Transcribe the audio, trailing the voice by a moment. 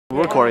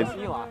We're recording. Let's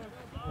go!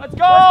 Let's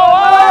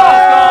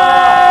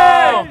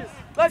go!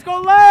 Let's go,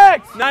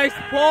 Lex! Nice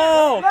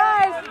pull!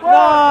 Nice pull!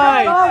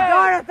 Nice!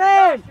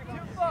 Jonathan!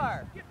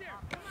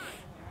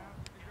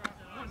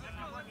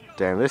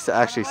 Damn, this is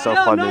actually so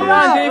fun to use.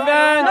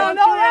 Defense! No,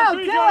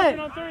 kill it!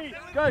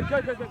 Good.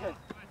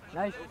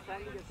 Nice.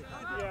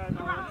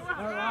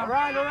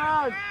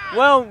 Around.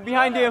 Well,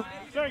 behind you.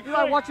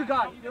 Eli, what you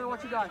got?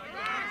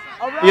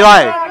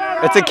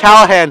 Eli, it's a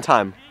Callahan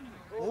time.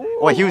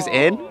 Wait, he was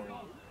in?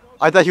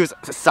 I thought he was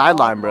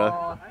sideline,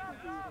 bro.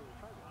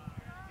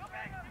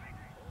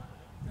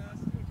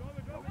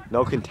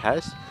 No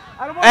contest?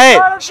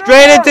 Hey,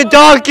 straight into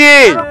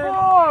Donkey!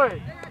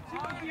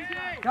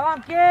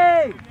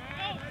 Donkey!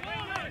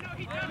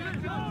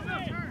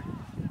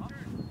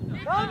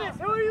 Thomas,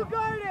 who are you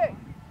guarding?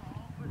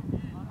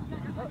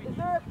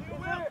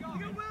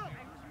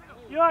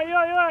 Eli.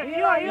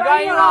 You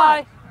got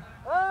Eli.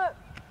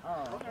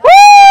 Woo!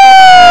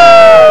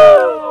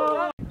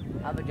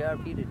 Have a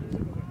JRP to do.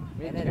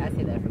 I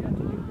say that for that.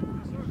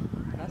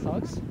 That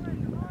sucks.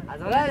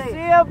 Let's see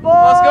it, boy!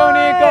 Let's go,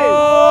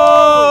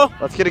 Nico!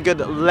 Let's get a good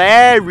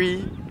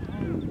Larry.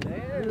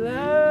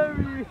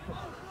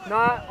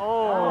 Not.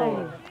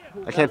 Oh.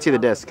 I can't see the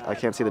disc.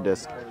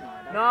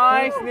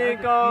 Nice,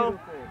 Nico.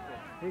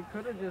 He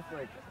could have just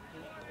like.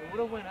 It would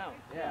have went out.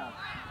 Yeah.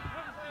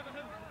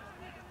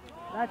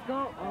 Let's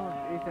go.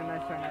 Oh, Ethan,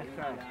 nice try.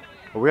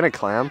 Are we gonna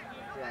clam?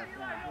 Yeah.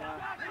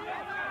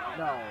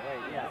 No,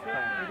 wait,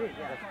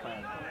 yeah,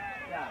 clam.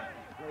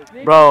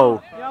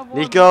 Bro,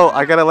 Nico,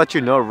 I gotta let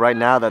you know right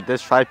now that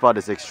this tripod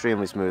is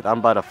extremely smooth. I'm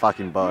about to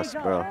fucking bust,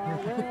 bro.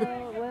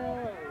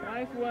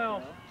 Nice,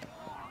 Will.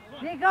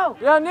 Nico!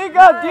 Yeah,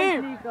 Nico,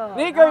 deep.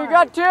 Nico, you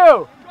got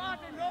two.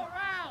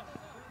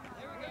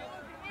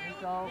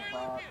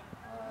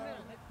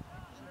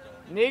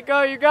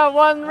 Nico, you got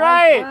one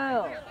right.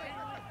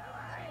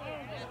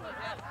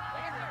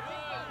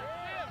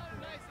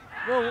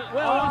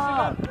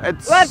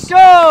 Let's go!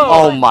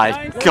 Oh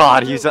my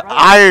god, he's an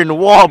iron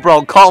wall,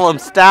 bro. Call him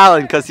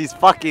Stalin because he's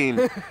fucking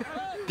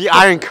the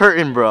Iron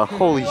Curtain, bro.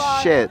 Holy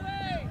shit.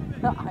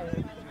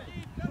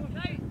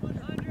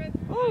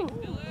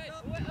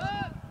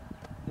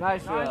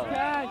 Nice, Will.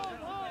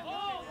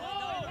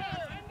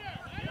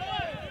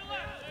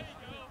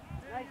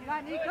 You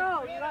got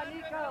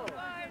Nico!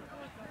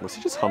 Was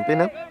he just humping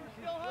him?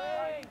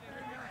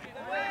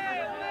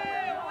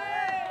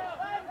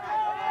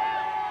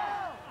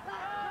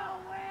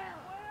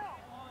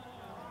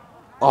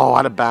 Oh,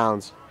 out of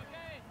bounds.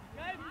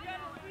 I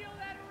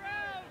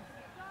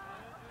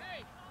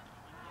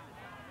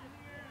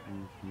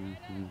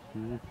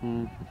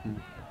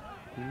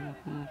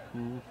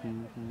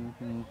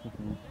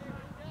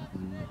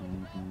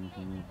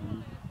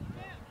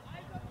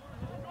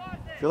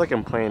feel like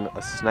I'm playing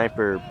a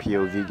sniper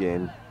POV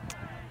game.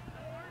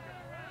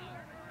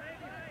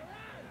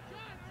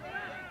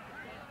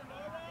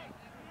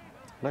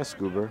 Nice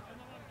Goober.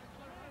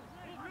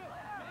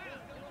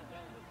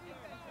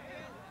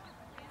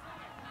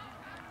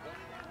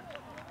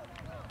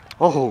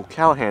 Oh,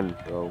 Callahan,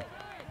 bro.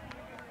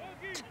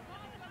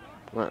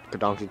 What? The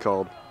donkey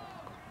called.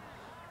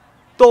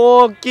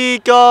 Donkey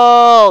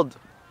called!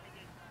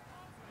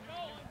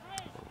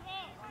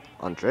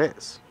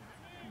 Andres.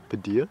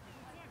 Padilla?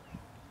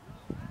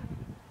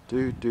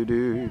 Do.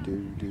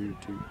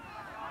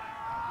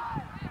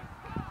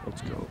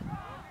 Let's go.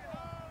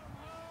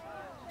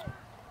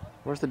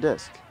 Where's the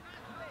disc?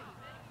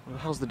 Where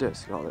the hell's the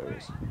disc? Oh, there it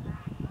is.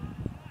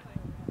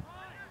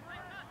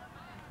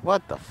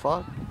 What the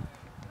fuck?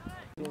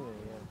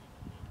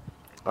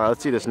 Alright,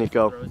 let's see this,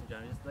 Nico.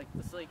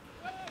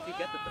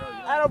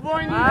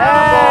 Attaboy, Nico!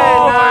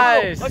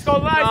 Nice! Let's go,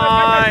 Lex!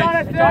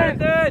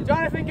 Nice.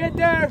 Jonathan, get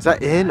there! Is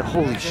that in?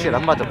 Holy shit,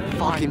 I'm about to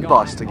fucking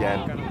bust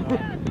again.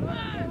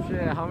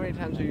 Shit, how many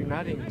times are you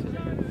nutting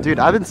today? Dude,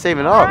 I've been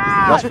saving up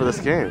just for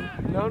this game.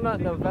 No, not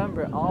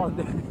November, all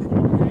day.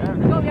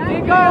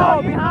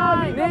 Nico!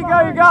 Behind! Nico,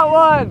 you got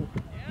one!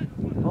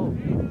 Oh.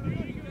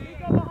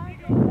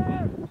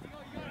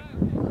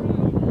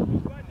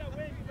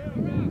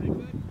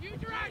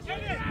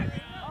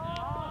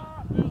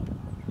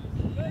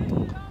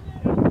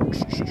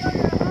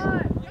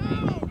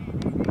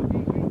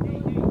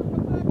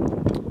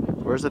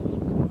 Where's it?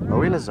 Are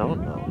we in a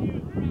zone? No.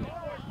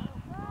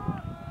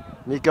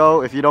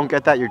 Nico, if you don't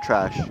get that, you're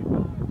trash.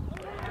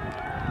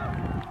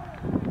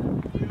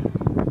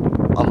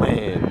 Oh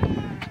man.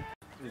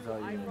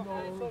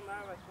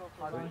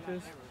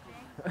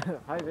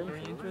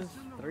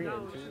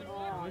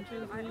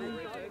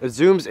 It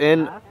zooms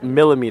in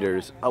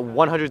millimeters.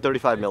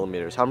 135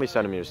 millimeters. How many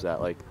centimeters is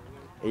that? Like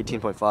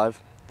 18.5?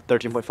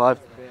 13.5?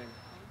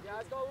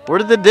 Where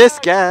did the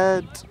disc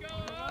get?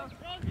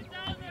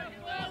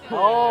 Oh,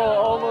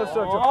 almost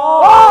took it.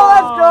 Oh,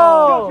 let's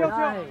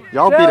go!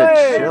 Y'all beat a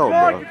chill,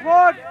 bro.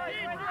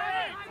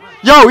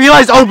 Yo,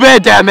 Eli's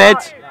open, damn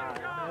it!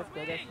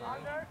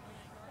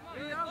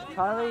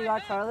 Charlie, you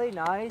got Charlie,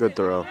 nice. Good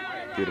throw.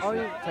 Beautiful.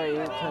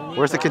 Oh,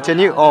 Where's the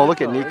continue? Oh,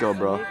 look at Nico,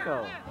 bro.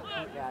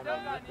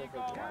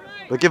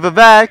 Look at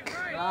Vivek.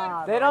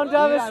 They don't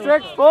have a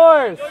strict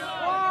force.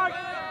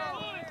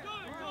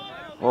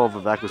 Oh,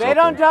 Vivek was They open.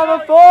 don't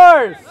have a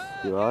force.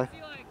 Eli.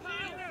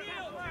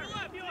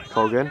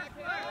 Kogan.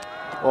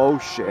 Oh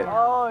shit.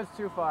 Oh, it's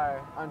too far,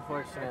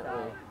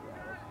 unfortunately.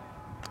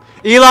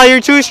 Eli, you're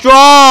too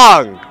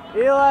strong!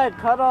 Eli,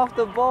 cut off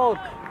the bulk.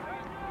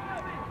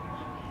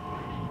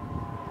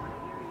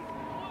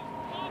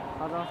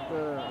 Cut off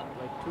the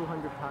like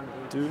 200-pound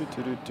weight. Do do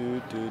do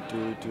do do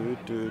do do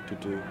do do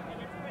do.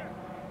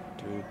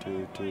 Do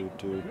do do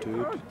do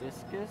do.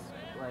 Discus,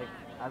 like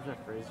as a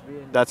frisbee.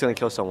 And That's gonna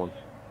kill someone.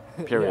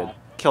 Period. Yeah.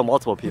 Kill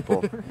multiple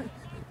people.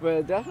 But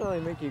it definitely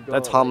make you go.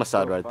 That's like,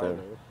 homicide go right there.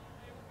 farther.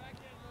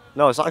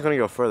 No, it's not gonna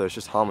go further. It's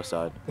just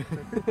homicide.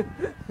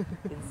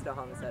 Insta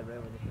homicide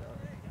right when you throw.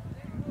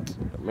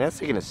 Man's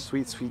taking his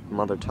sweet, sweet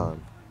mother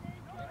time.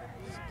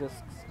 Disc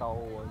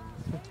stall ones.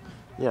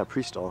 Yeah,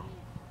 pre-stall.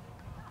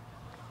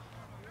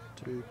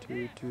 Do,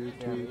 do, do, Yeah,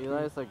 do, do.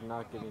 Eli's like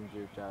not getting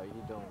juked out.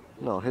 You don't.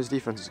 No, his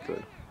defense is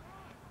good.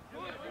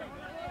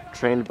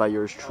 Trained by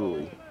yours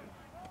truly.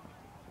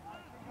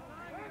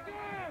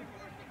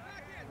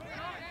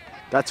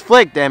 That's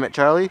flick, damn it,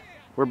 Charlie.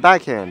 We're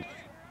backhand.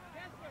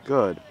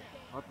 Good.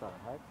 What the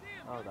heck?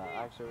 Oh, that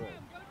actually worked.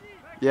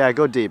 Yeah,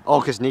 go deep. Oh,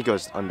 because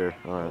Nico's under.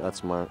 Alright, that's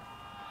smart.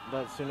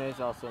 But Sune's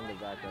also in the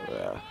back. Right?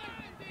 Yeah.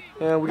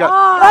 Yeah, we got.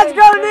 Let's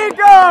go,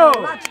 Nico!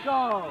 Let's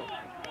go!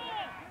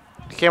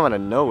 It came out of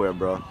nowhere,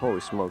 bro.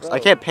 Holy smokes. I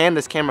can't pan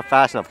this camera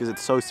fast enough because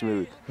it's so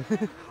smooth.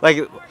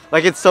 like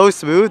it's so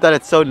smooth that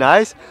it's so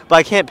nice, but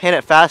I can't pan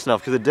it fast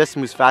enough because the disc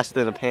moves faster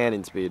than the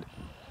panning speed.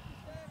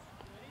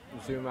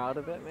 Zoom out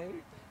a bit,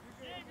 maybe.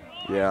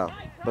 Yeah.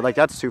 But like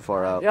that's too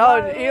far out. Yo,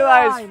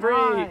 Eli's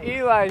free.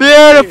 Eli's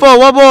Beautiful!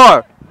 One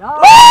more! No.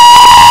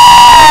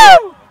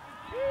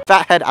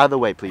 Fat head out of the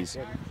way, please.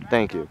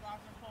 Thank you.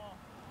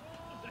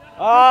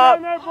 Up!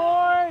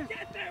 Boys!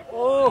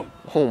 Oh,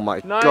 Oh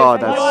my nice. god,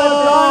 that's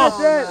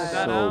Nice.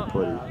 so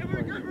pretty.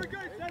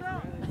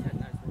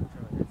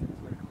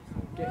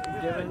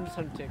 Give him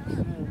some ticks.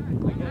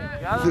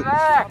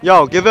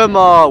 Yo, give him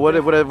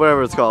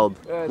whatever it's called.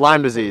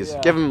 Lyme disease.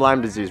 Yeah. Give him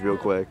Lyme disease real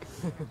quick.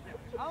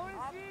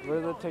 Where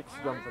are the ticks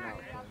jumping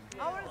out?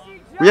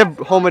 We have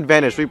home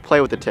advantage. We play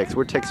with the ticks.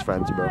 We're ticks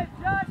friends, bro.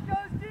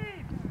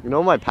 You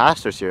know my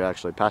pastor's here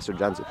actually, Pastor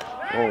Jensen.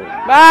 Oh.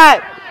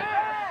 Matt!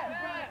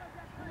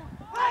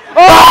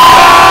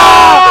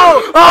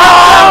 Oh!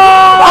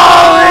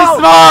 Holy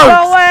smokes!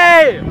 No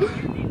way!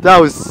 That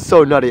was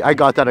so nutty. I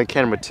got that on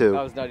camera too.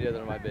 That was nuttier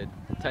than my bid.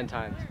 10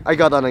 times. I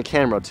got that on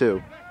camera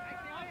too.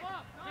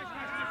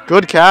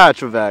 Good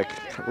catch, Vivek.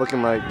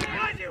 Looking like.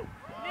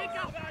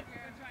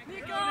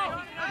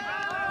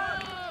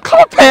 Come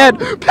on, Pan!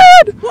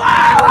 Pan!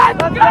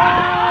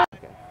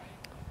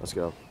 Let's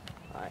go.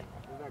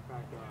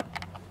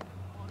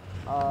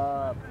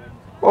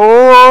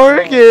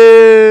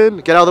 Oregon!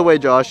 Get out of the way,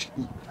 Josh.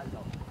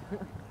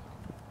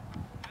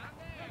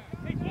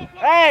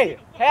 Hey!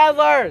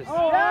 Handlers!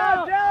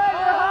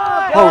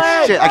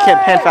 Oh shit, I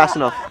can't pan fast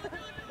enough.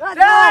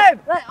 Dad!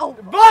 Oh,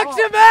 Box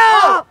him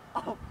out!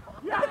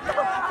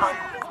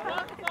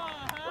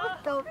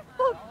 what the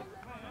fuck?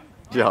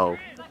 Yo.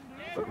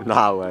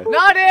 Nah way.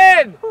 Not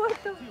in!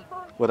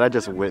 What I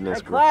just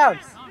witnessed, bro.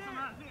 Clamps!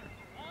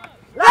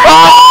 No,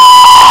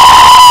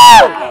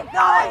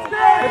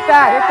 Hit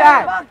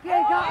that!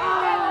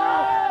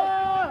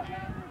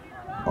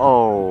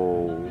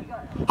 Oh.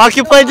 Huck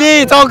can play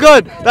D, it's all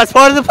good. That's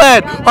part of the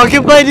plan. Huck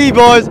can play D,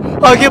 boys.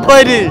 Huck can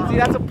play D. See,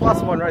 that's a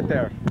 +1 right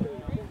there.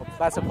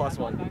 That's a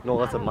 +1. No,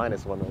 that's a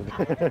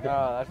 -1.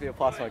 No, that'd be a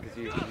 +1 because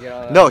you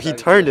know. No, he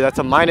turned it. That's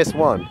a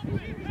 -1.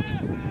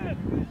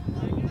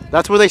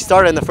 That's where they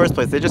started in the first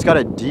place. They just got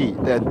a D.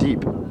 They're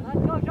deep.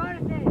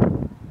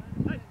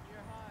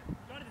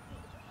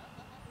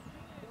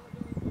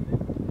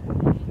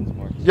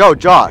 Yo,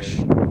 Josh.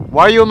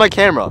 Why are you in my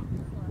camera?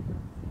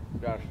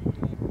 Josh.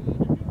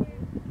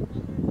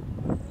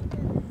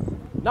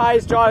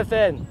 Nice,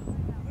 Jonathan.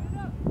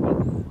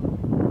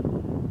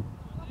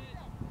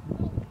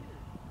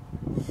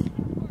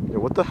 Yo,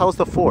 what the hell's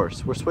the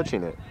force? We're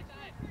switching it.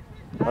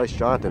 At least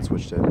Jonathan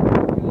switched it.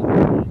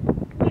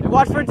 Hey,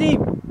 watch for deep.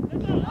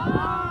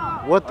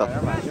 What the?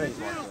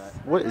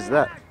 What is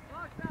that?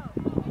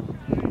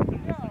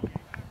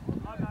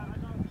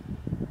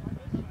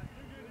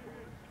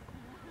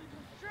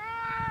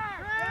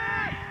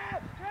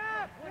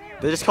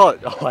 They just call it.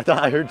 Oh, I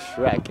thought I heard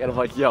Shrek, and I'm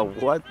like, yo,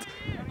 what?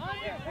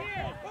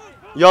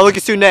 Yo, look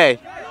at Sune.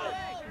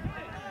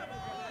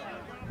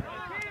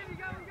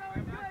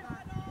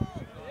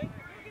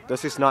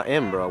 This is not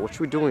in, bro. What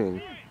you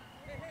doing?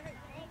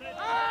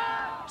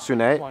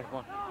 Sune? Come on, come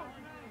on.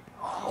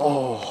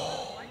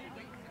 Oh.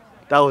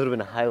 That would have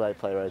been a highlight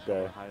play right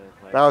there.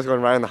 That was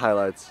going right in the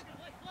highlights.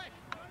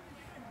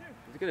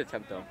 It's a good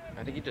attempt, though.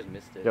 I think he just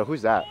missed it. Yo,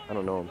 who's that? I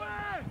don't know him.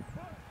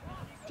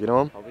 Do you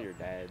know him? Probably your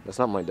dad. That's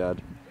not my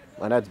dad.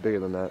 My dad's bigger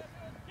than that.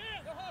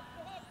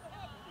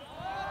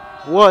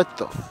 What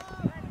the f...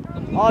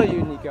 All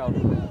you, Nico.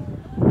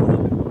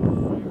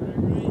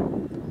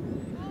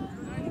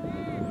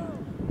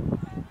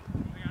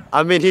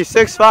 I mean, he's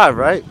 6'5",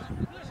 right?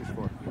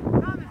 6'4".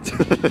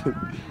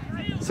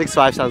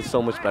 6'5" sounds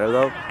so much better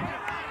though.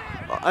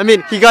 I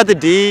mean, he got the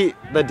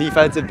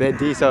defensive bid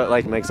D, so it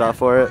like makes up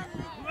for it.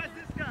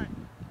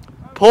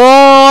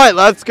 Point!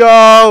 Let's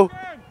go!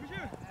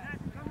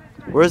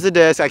 Where's the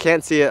disc? I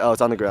can't see it. Oh,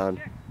 it's on the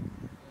ground.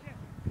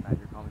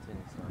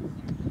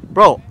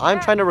 Bro, I'm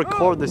trying to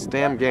record this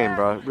damn game,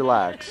 bro.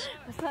 Relax.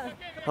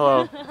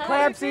 Hello.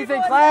 Clamps,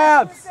 Ethan,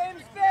 clamps!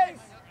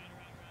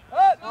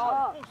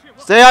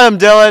 Stay on him,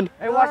 Dylan.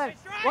 Hey, watch.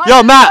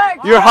 Yo,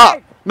 Matt, you're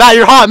hot. Matt,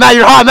 you're hot. Matt,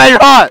 you're hot. Matt, you're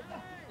hot.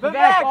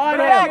 Back, on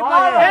him,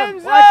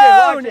 End zone!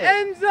 Watch it.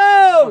 End zone!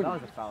 Oh, that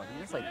was a foul.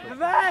 He just like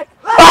Back!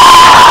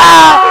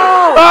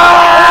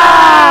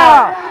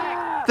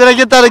 Did I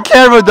get that on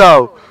camera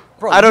though?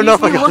 Bro, I don't know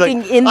if I got looking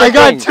like, in the I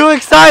got thing. too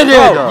excited.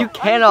 Bro, you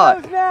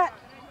cannot.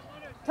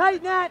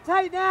 Tight net,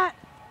 tight net.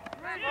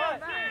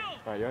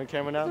 Alright, you're on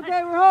camera now?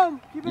 Okay, we're home.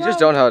 Keep it You just up.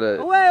 don't know how to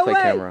Away, play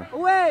away, camera.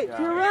 away.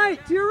 To your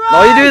right, to your right.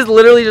 All you do is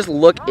literally just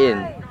look in.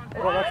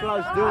 Bro, that's what I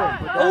was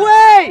doing.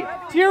 Away,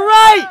 to your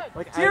right,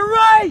 Like, to your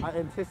right. I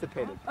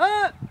anticipated.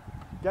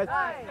 Guys.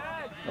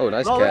 Oh,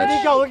 nice Bro, look at catch.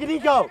 Nico. Look at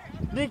Nico.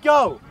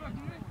 Nico.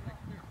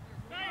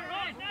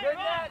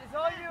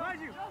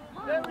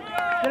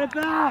 Get it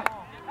back.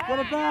 Get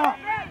it back.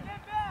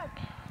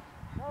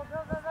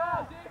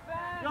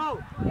 Go.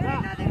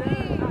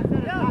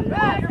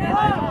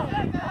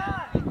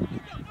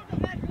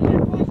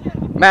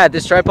 Matt,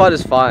 this tripod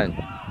is fine.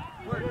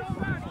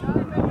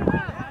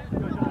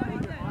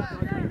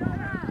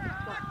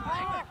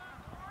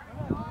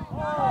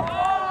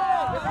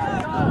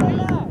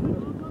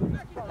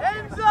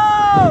 End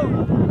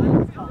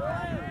zone.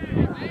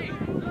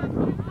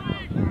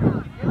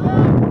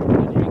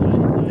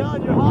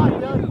 Dylan, you're hot,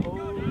 Dylan.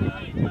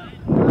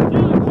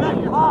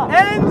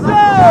 End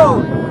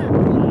zone.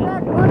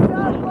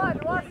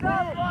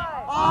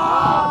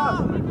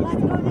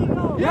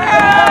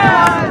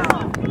 Yes!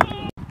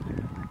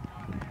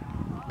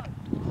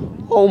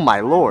 Oh my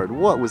lord,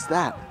 what was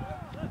that?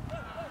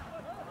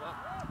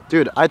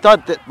 Dude, I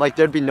thought that like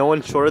there'd be no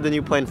one shorter than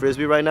you playing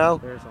frisbee right now.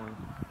 There's one.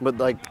 But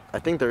like, I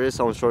think there is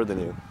someone shorter than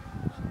you.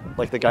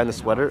 Like the guy in the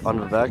sweater on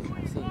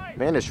Vivek.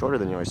 Man is shorter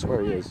than you, I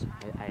swear he is.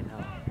 I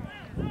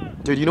know.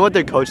 Dude, you know what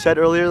their coach said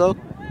earlier though?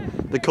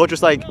 The coach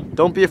was like,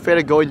 don't be afraid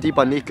of going deep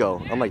on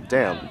Nico. I'm like,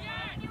 damn.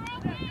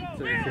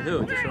 To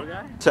who? The short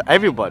guy? To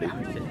everybody.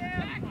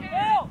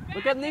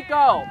 Look at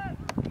Nico!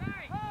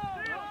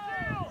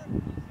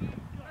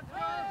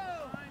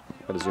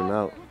 Gotta zoom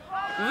out.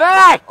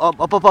 Back! Up,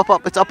 up, up, up,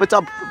 up. It's up, it's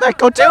up. Back,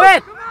 go to Do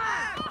it!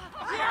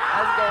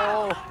 Let's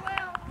go.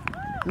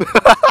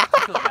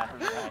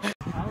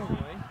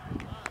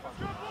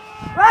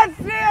 Let's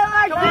see it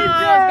like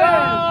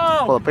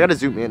Hold up, I gotta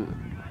zoom in.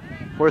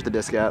 Where's the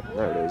disc at?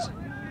 There it is.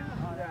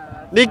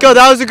 Nico,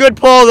 that was a good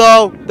pull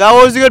though. That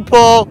was a good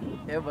pull.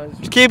 It was.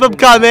 Just keep him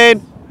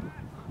coming.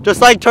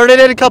 Just like turn it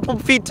in a couple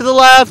feet to the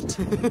left.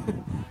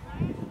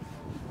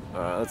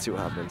 Alright, let's see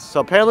what happens. So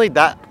apparently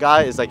that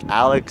guy is like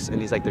Alex,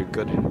 and he's like their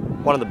good,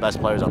 one of the best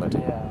players on their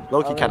team. Yeah.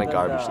 Low-key Other kind of than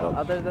garbage the- though.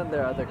 Other than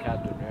their other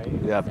captain,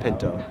 right? Yeah,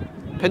 Pinto.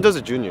 Pinto's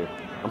a junior.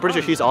 I'm pretty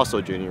sure he's also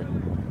a junior.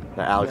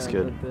 That Alex Yeah,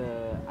 kid. with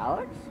the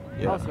Alex?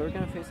 Yeah. Oh, so we're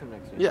gonna face him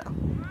next year. Yeah.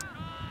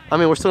 I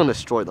mean, we're still gonna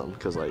destroy them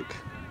because like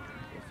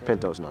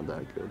Pinto's not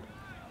that good.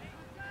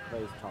 But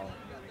he's tall.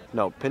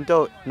 No,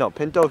 Pinto. No,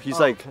 Pinto. He's Oh,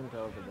 like Pinto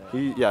over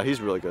there. yeah,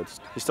 he's really good.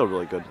 He's still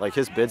really good. Like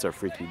his bids are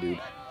freaky, dude.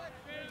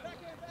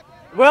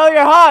 Will,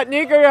 you're hot!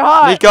 Nico, you're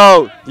hot!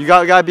 Nico, you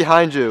got a guy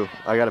behind you.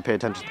 I gotta pay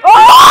attention.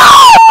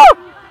 Oh!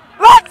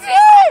 Let's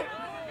see!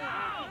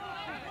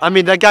 I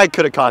mean, that guy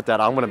could have caught that.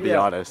 I'm gonna be Yeah.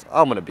 honest.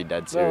 I'm gonna be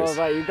dead No, serious.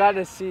 but you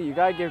gotta see. You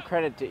gotta give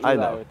credit to Eli I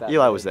know. with that.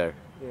 Eli play. was there.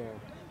 Yeah.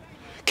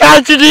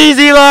 Catch it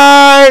easy,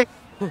 Eli.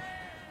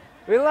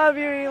 We love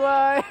you,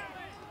 Eli.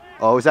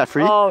 Oh, is that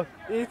free? Oh,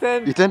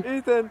 Ethan. Ethan?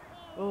 Ethan.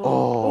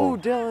 Oh. Oh,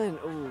 Dylan.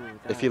 Oh.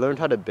 If he learned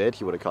how to bid,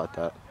 he would have caught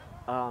that.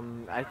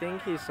 I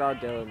think he saw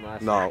Dylan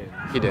last No, second.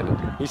 he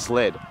didn't. He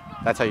slid.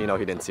 That's how you know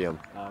he didn't see him.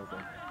 Oh,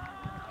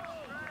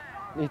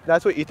 okay.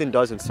 That's what Ethan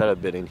does instead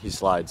of bidding. He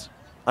slides.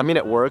 I mean,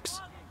 it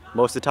works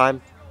most of the time,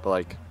 but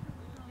like,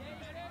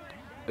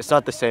 it's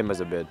not the same as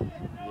a bid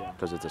Yeah.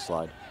 because it's a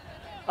slide.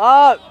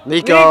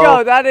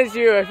 Nico, that is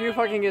you. If you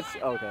fucking get.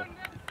 Okay.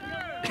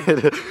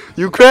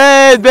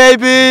 Ukraine,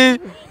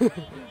 baby!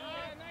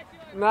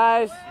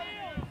 Nice.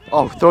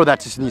 Oh, throw that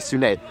to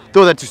Sune.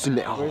 Throw that to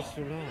Sune. Oh. Where's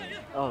Sune?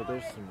 Oh,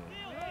 there's Sune.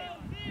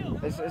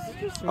 Is it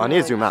just I need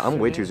to zoom out. I'm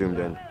way too zoomed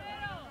in.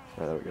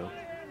 There we go.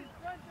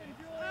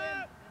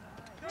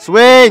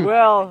 Swing!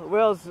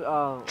 Will's.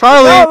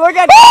 Charlie! Oh, look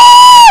at.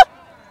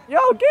 Yo,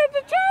 get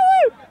to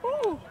Charlie!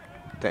 Oh.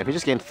 Damn, he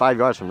just gained 5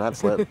 yards from that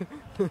slip.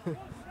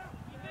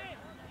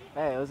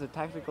 Hey, it was a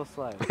tactical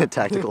slide.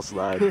 Tactical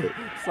slide.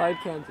 Slide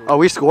cancel. Oh,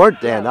 we scored?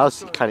 Damn, that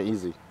was kind of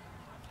easy.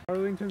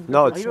 Arlington's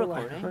No, Are it's you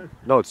recording?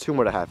 no, it's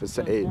 2.5. It's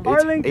 8. Eight's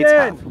Arlington!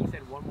 half. He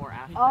said one more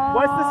after.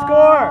 What's the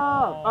score?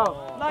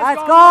 Oh.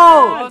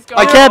 Let's go!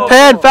 I can't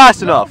pan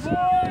fast enough.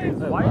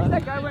 Why is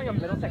that guy wearing a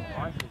Middlesex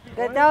poncho?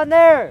 That down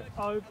there.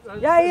 Oh,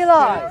 Yeah, Eli.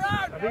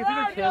 I think it's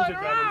either Cam's or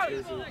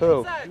Gavin's jersey.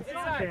 Who?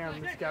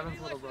 Cam, it's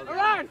Gavin's little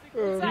brother.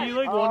 He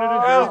like wanted a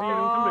jersey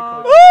and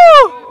come to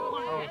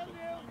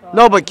coach.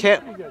 No, but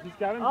can't. He's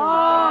Gavin's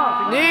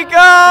Nico!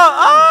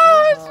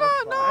 Oh, it's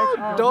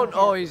not. No. Don't.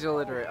 Oh, he's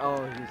illiterate.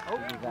 Oh, he's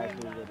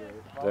actually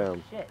illiterate.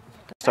 Damn.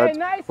 Starts,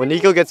 when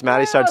Nico gets mad,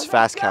 he starts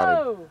fast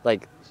counting.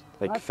 Like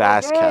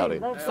fast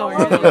counting.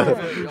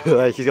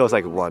 Like he goes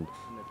like 1,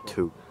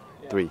 2,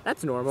 3.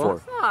 That's normal. 4.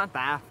 It's not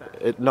that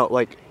fast. No,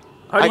 like.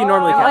 How do you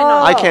normally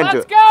count? I can't do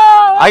it.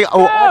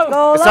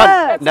 It's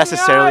not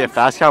necessarily a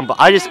fast count, but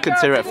I just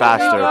consider it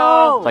faster,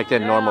 like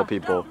than normal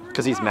people,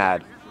 because he's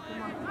mad.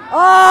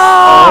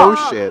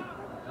 Oh shit!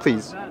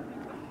 Please.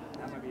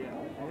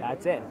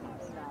 That's it.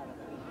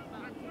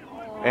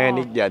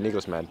 And yeah,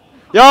 Nico's mad.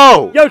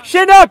 Yo! Yo,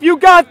 chin up! You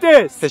got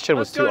this! His chin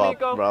was Let's go, too up,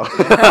 Nico.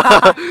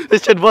 bro.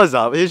 His chin was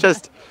up. He's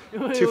just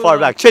too far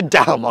back. Chin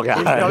down, my He's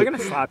probably guy. gonna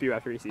slap you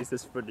after he sees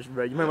this footage,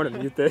 bro. You might want to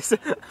mute this.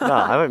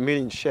 Nah, I'm not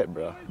muting shit,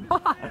 bro.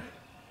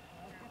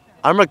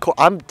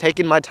 I'm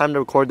taking my time to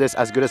record this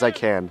as good as I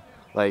can.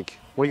 Like,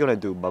 what are you gonna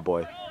do, my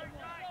boy?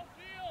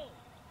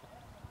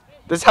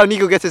 This is how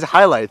Nico gets his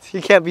highlights.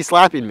 He can't be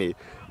slapping me.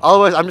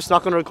 Otherwise, I'm just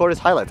not gonna record his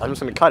highlights. I'm just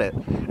gonna cut it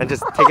and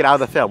just take it out of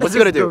the film. What's he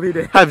gonna delete do?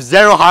 it. Have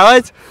 0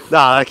 highlights?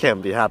 Nah, that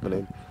can't be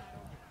happening.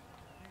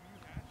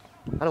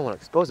 I don't want to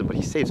expose him, but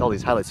he saves all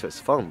these highlights to his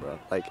phone, bro.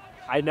 Like,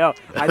 I know.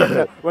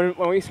 When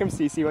we screamed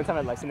CC one time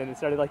at Lexington and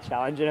started like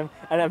challenging him,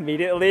 and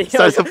immediately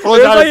Starts to it pull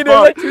was down like, his there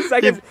was, like phone. 2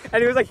 seconds,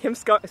 and it was like him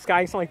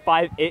skying some like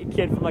 5'8"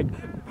 kid from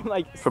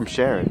like from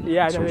Sharon.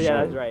 yeah, It's no, from yeah,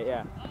 Sharon. that's right,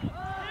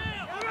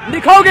 yeah.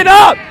 Nick Hogan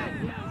up!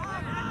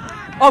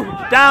 Oh,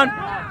 down.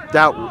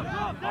 Down.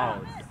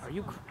 Oh, are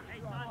you?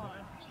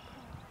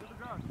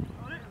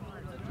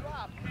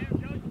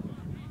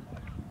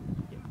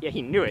 Yeah,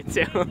 he knew it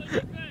too,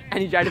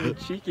 and he tried to be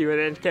cheeky with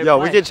it. And kept Yo,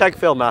 we playing. can check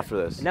film after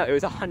this. No, it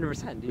was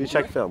 100%. We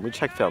check film. We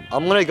check film.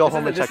 I'm gonna go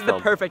home and check This is the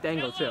film. perfect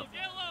angle too.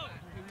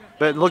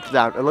 But it looked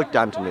down. It looked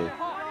down to me.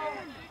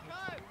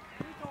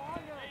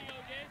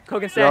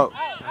 Kogan, stay. Yo,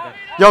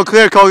 yo,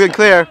 clear, Kogan,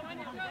 clear.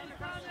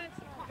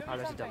 Oh,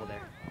 there's a double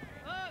there.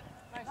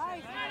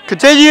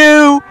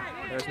 Continue.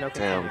 There's no.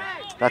 Damn,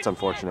 that's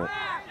unfortunate.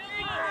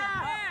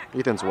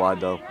 Ethan's wide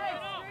though.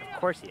 Of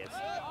course he is.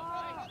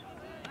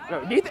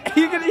 No, you didn't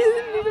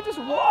even just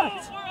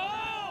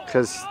what?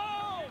 Cause,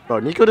 bro,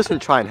 Nico doesn't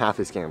try in half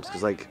his games.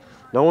 Cause like,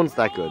 no one's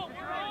that good.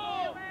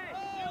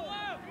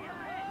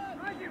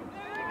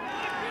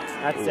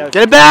 That's Get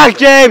it back,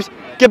 James.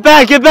 Get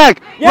back, get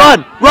back.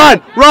 Yeah.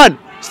 Run.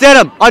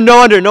 Stand him.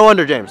 No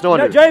under, James. No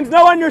under. No, James,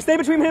 no under. Stay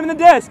between him and the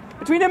disc.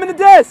 Between him and the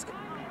disc.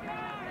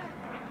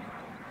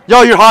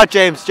 Yo, you're hot,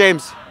 James.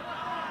 James.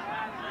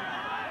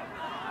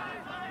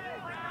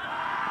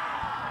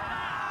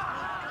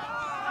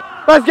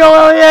 Let's go,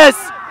 Elias!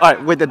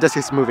 Alright, wait, the disc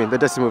is moving. The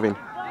disc is moving.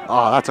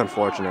 Oh, that's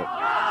unfortunate.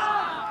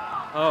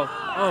 Oh,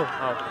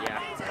 yeah.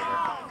 It's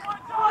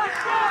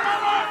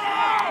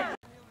over.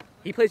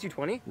 He plays you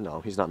 20?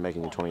 No, he's not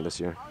making you 20 this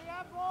year.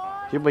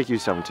 He'll make you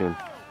 17.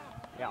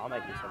 Yeah, I'll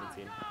make you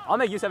 17. I'll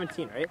make you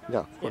 17, right? Yeah,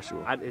 of course you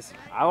will.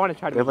 I want to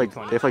try to They have make like you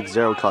 20. they have like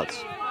 0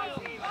 cuts.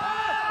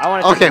 I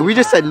want to. Okay, we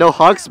just said no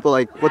hugs, but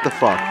like, what the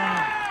fuck?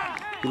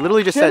 You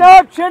literally just said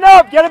Chin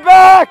up, get it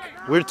back!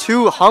 we're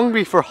too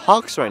hungry for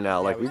hugs right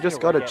now. Like, we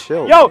just gotta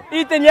chill. Yo,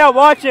 Ethan, yeah,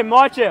 watch him.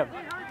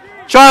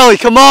 Charlie,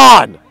 come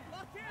on!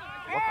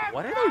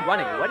 What are they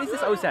running? What is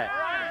this O-set?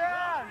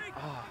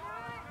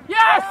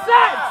 Yeah,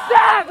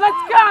 set,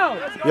 let's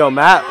go! Yo,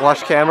 Matt,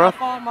 watch camera.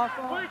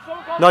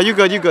 No, you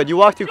good. You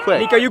walk too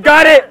quick. Nico, you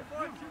got it!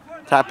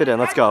 Tap it in,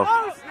 let's go.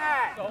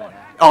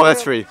 Oh,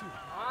 that's free.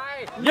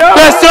 Yo!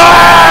 Yes,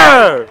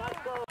 sir!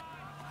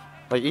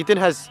 Like, Ethan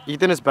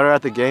is better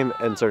at the game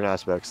in certain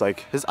aspects.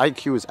 Like, his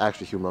IQ is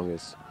actually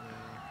humongous.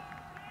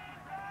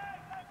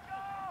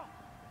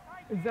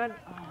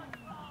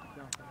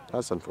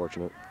 That's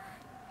unfortunate.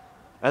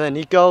 And then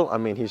Nico, I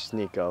mean, he's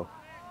Nico.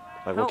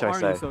 Like, what can I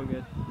say? so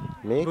good?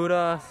 Me?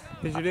 Buddha,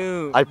 did you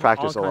do I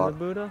practice a lot.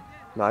 Buddha?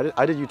 No,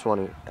 I did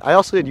U20. I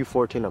also did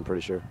U14, I'm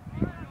pretty sure.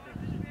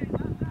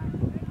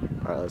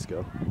 Alright, let's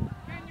go.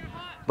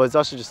 But it's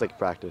also just like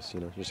practice, you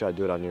know. You just gotta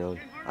do it on your own.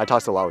 I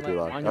tossed a lot with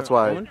Eli. That's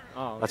why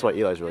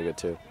Eli's really good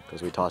too,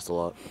 because we tossed a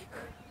lot.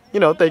 You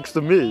know, thanks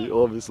to me,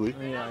 obviously.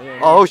 Yeah.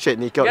 Oh shit,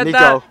 Nico. Get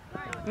Nico.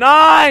 that.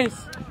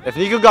 Nice! If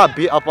Nico got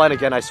beat up line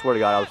again, I swear to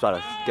God, I was about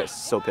to get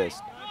so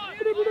pissed.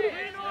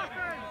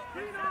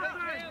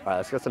 Alright,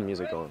 let's get some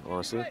music going,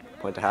 honestly.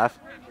 Point to half.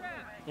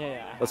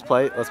 Yeah. Let's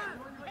play.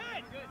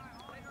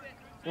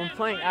 I'm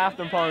playing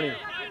after party.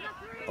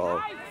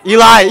 Oh.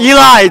 Eli,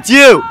 it's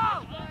you!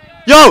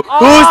 Yo,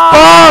 who's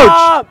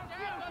poached?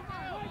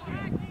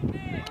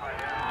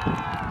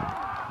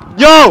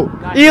 Yo,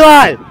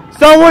 Eli,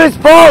 someone is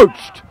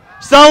poached!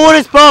 Someone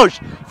is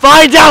poached!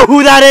 Find out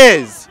who that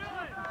is!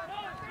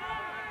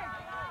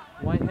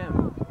 Why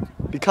him?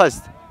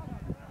 Because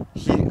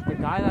he... The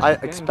guy that's I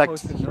getting expect-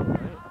 posted, no, right?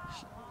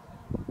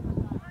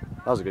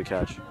 That was a good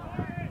catch.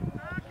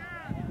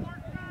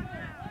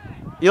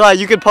 Eli,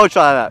 you can poach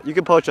on that.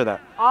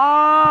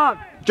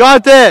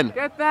 Jonathan!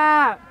 Get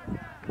that!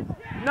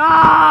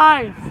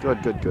 Nice!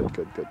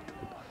 Good.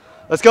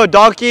 Let's go,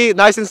 Donkey.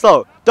 Nice and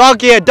slow.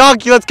 Donkey,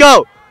 let's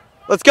go!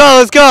 Let's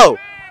go!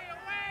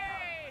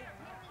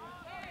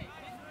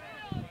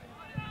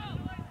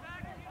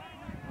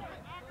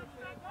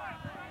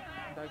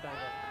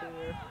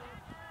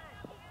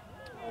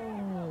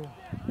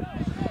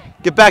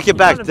 Get back.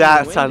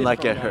 That sounded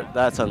like it hurt.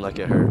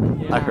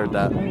 I heard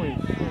that. Holy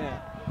shit.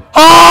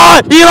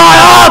 Ah! Eli,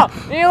 up!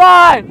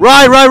 Eli!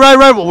 Right.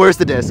 Well, where's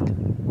the disc?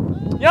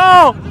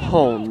 Yo!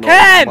 Oh no!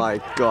 Ken!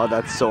 My God,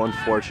 that's so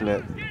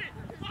unfortunate.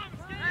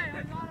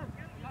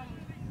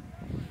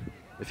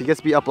 If he gets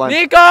beat up line,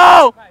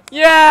 Nico!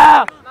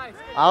 Yeah!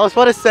 I was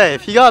about to say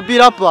if he got beat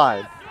up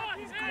line,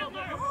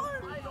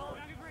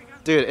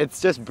 dude, it's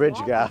just bridge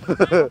gap.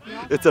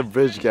 It's a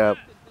bridge gap.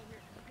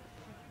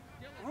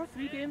 Our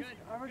 3 games,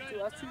 our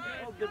last 2,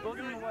 they're both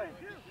in the way.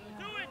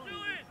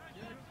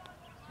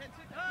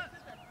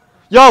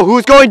 Yo,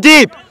 who's going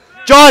deep?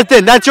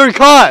 Jonathan, that's your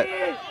cut.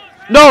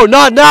 No,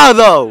 not now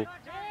though.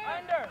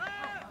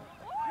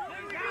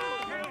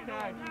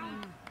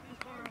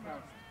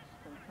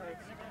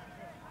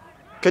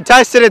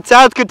 Contested, it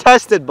sounds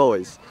contested,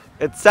 boys.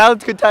 It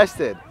sounds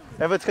contested.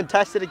 If it's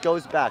contested, it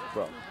goes back,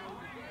 bro.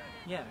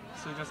 Yeah,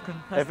 so just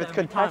contest If it's every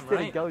contested, time,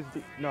 right? it goes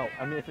deep. No,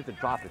 I mean if it's a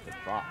drop, it's a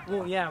drop.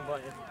 Well, yeah,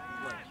 but if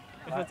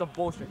it's a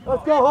bullshit.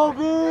 Let's go,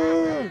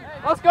 Hobie!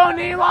 Let's go,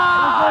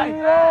 Neelan!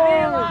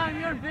 Neelan,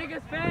 your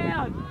biggest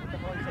fan!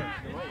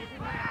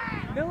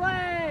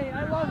 Delay!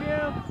 I love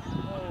you!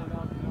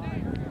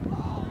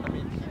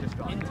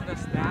 Into the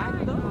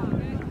stack, though?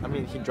 I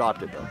mean, he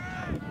dropped it though.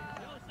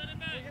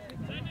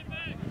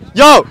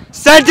 Yo,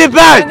 send it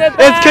back! Send it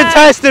back! It's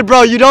contested,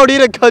 bro. You don't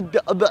need a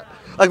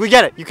like we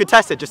get it. You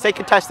contested. Just say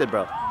contested,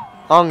 bro.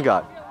 Oh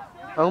God.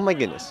 Oh my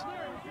goodness.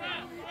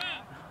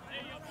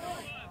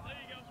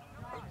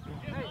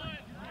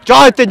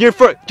 Jonathan, you're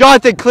first.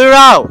 Jonathan, clear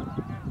out.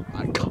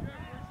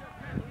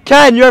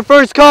 Ken, your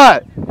first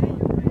cut.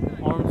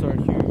 Arms are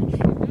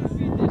huge.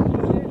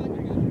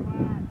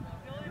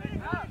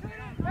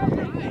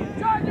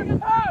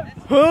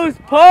 Who's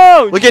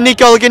post? Look at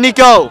Nico.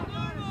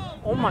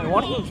 Oh my,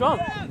 why did he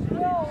jump?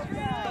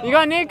 You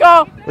got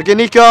Nico? Look at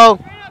Nico.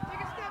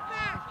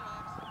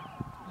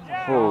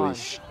 Holy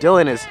sh!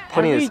 Dylan is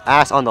putting his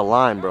ass on the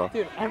line, bro.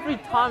 Dude, every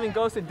time he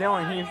goes to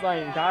Dylan, he's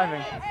like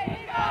diving.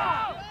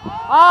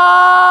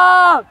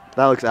 Ah!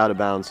 That looks out of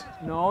bounds.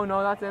 No,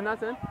 that's in.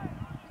 Okay,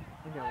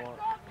 well.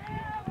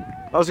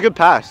 That was a good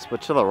pass,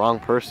 but to the wrong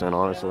person,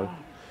 honestly.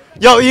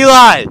 Yo,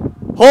 Eli!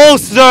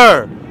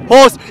 Holster!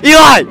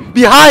 Eli!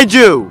 Behind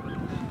you!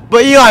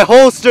 But Eli,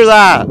 holster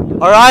that!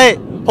 Alright?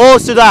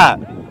 Holster that!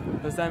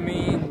 Does that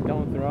mean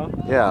don't throw?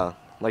 Yeah.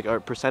 Like, our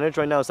percentage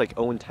right now is like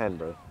 0-10,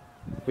 bro.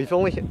 We've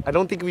only... I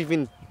don't think we've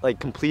even, like,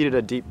 completed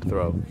a deep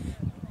throw.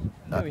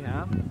 Yeah, we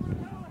have.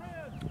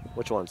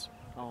 Which ones?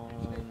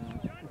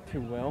 To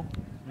Will.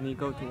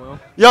 Nico to Will.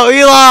 Yo,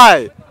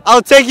 Eli!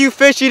 I'll take you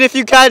fishing if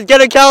you can't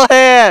get a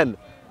Callahan!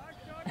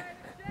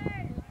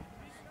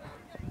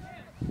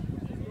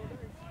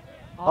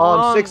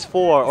 6'4"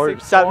 or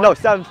 6'4"? no,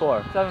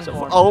 7'4".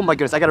 7'4". Oh my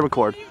goodness, I gotta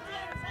record.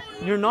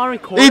 You're not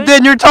recording?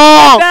 Ethan, you're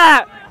tall!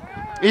 That!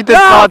 Ethan's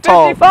not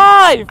tall.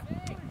 55!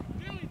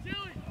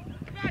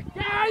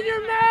 Yeah,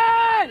 you're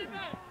mad!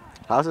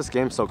 How's this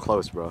game so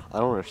close, bro? I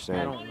don't I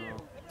understand. don't know.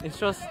 It's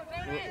just,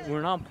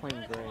 we're not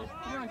playing great.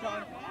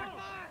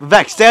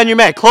 Vivek, stay on your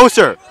man.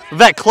 Closer.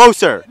 Vivek,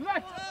 closer.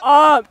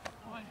 Come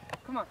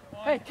on.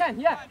 Hey,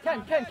 Ken,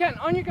 Ken,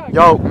 on your guy.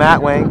 Yo,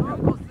 Matt Wang.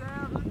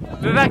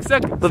 Vivek,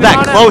 sit Vivek,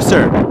 on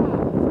closer.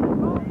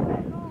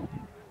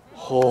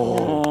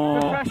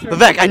 Oh. it.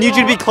 Vivek, I need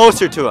you to be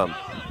closer to him.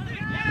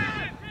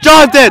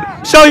 Jonathan,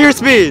 show your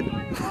speed.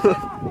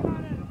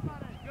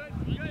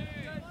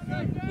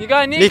 You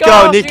got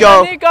Nico.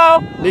 Nico. You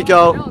got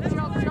Nico. Nico.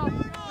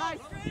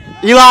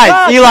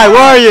 Eli, where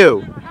are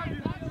you?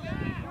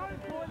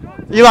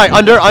 Eli,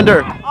 under.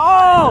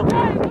 Oh!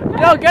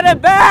 Yo, get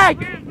it back!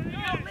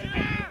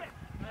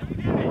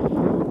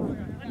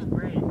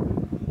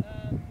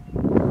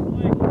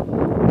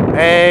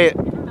 Hey.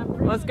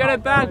 Let's get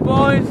it back,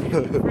 boys.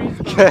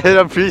 Get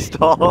a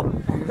freestyle.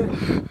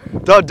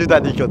 Don't do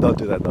that, Nico. Don't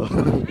do that, though.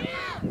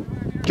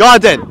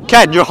 Jonathan,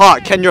 Ken, you're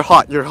hot.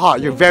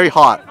 You're very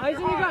hot. Eyes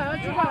on your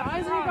guy.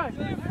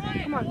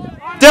 Come on.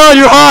 Dylan,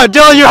 you're hot.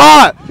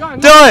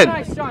 John, Dylan.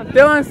 nice, John.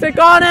 Dylan, stick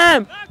on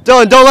him.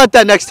 Dylan, don't let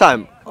that next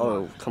time.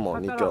 Oh, come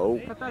on, Cut that Nico.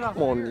 off, cut that off.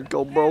 Come on,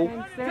 Nico, bro.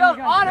 Dylan,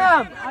 on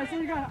him. Eyes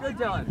on your guy. Good,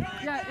 Dylan.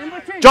 Yeah, in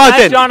between. Jonathan.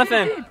 Nice,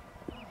 Jonathan.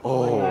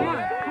 Oh.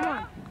 Come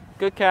on.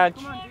 Good catch.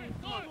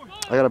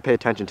 I gotta pay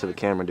attention to the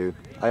camera, dude.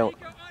 I don't.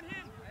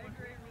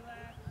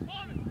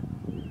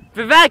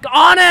 Vivek,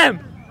 on him.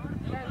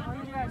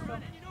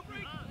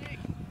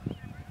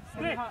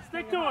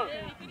 Stick to him.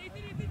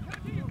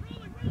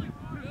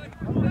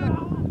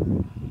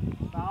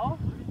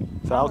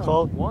 Foul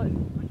call? What?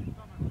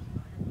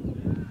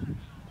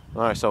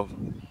 Alright, so.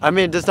 I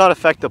mean, it does not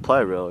affect the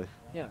play, really.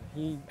 Yeah,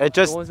 he It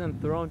just. wasn't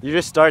thrown. You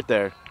just start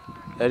there.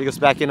 And he goes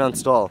back in on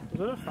stall. Is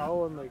that a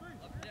foul on like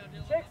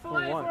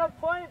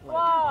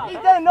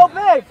Ethan, no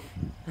big.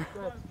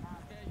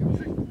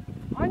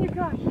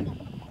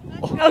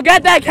 Oh,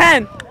 get that,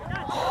 Ken!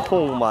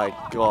 Oh my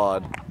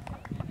god.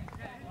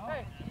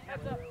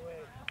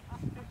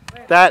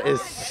 That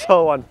is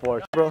so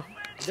unfortunate, bro.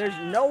 There's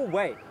no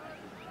way.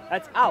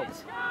 That's out.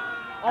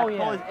 Oh, that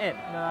ball is in.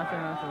 No,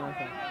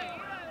 that's in.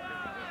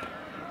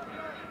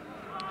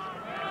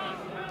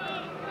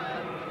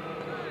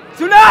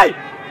 Tonight!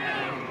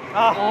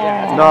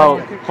 Oh. No,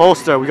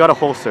 holster. We got a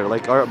holster.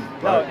 Like our.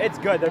 No, it's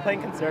good. They're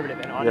playing conservative,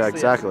 and honestly, Yeah,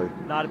 exactly.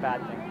 it's not a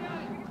bad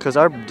thing. Because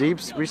our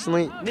deeps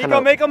recently. Nico,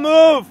 make a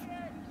move!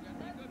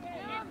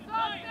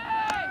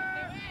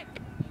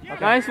 Okay.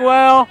 Nice, Will.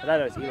 I thought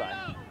it was Eli.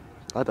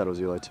 I thought it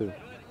was Eli too.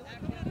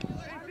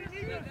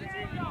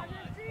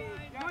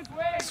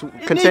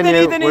 Continue.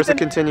 Ethan, Where's the Ethan.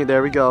 continue?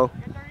 There we go.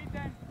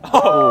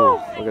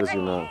 Oh, we gotta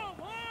zoom out.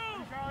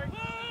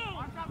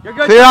 You're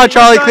good, Clear out,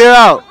 Charlie. you're Clear good.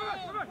 out.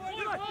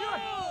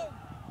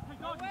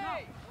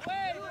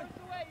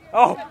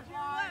 Oh!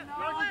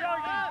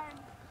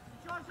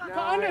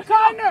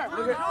 Connor!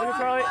 Look at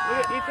Charlie.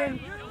 Look at Ethan.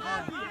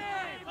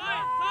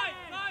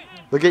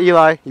 Look at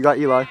Eli. You got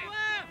Eli.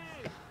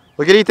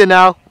 Look at Ethan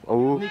now.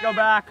 Oh. Nico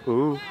back.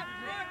 Ooh.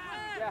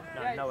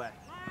 No way.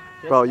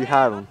 Bro, you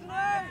have him.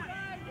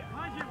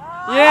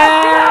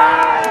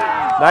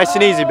 Yeah! Nice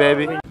and easy,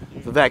 baby.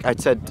 Vivek, I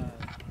said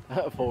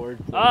Forward.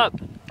 Up.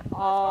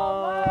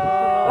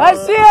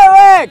 Let's see it,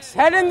 Rex!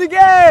 Head in the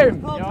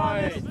game!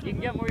 Yards. You can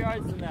get more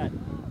yards than that.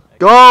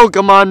 go.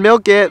 Come on,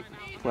 milk it.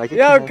 Like it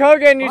Yo, can.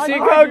 Kogan, you see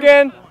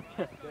Kogan?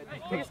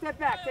 Take a step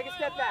back. Take a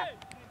step back.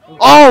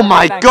 Oh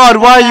my God!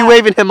 Why are you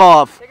waving him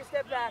off? Take a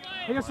step back.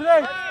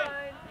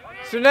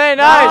 Sunay,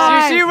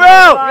 nice! You see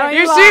Will!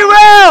 You see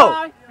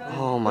Will!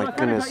 Oh my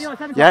goodness.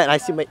 Yeah, and I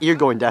see my ear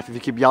going deaf if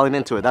you keep yelling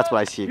into it. That's what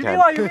I see again.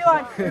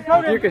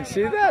 You can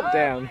see that?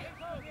 Damn.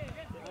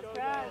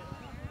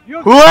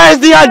 Who is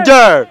the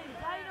under?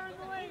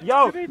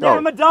 Yo, No. get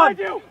him a dunk.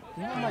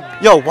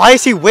 Yo, why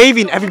is he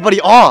waving everybody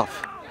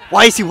off?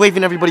 Why is he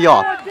waving everybody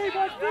off?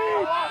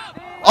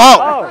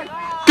 Oh!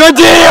 Good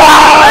deal!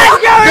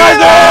 Good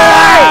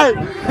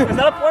deal! Is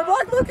that a point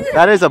block, Luke?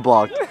 That is a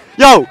block.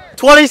 Yo,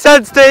 20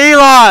 cents to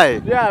Eli!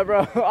 Yeah,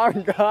 bro. Oh,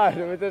 God,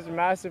 with this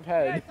massive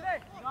head.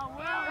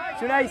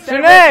 Sunay,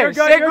 Sunay,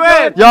 stick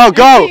with! Yo,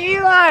 go!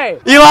 Eli!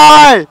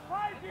 Eli!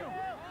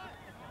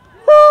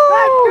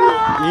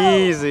 Woo!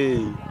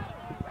 Easy.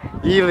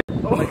 Eli.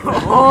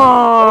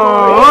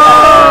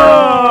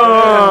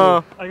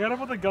 I gotta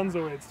put the guns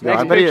away. It's Yo,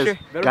 I bet he is.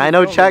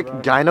 Gyno check.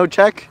 Gyno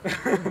check.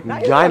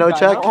 Gyno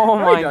check. Oh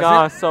my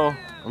God, so.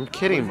 I'm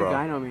kidding,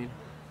 bro. mean?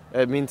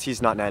 It means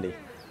he's not natty.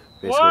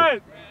 Basically.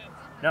 What?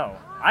 No,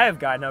 I have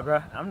guy, no,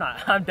 bro. I'm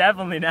not. I'm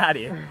definitely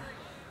natty.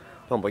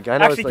 No, but Gyno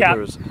Actually, is like Cap.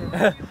 yours.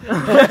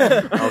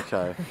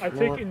 Okay. I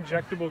take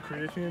injectable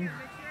creatine.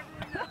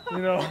 You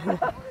know.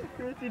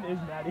 Creatine is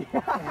natty.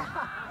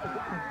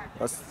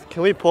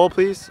 Can we pull,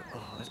 please?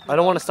 I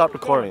don't want to stop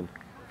recording.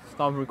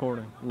 Stop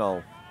recording.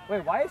 No.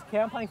 Wait, why is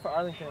Cam playing for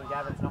Arlington and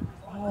Gavin's not?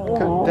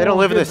 They don't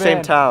live in the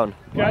same town.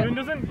 Gavin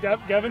doesn't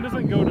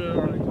go to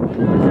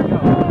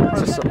Arlington.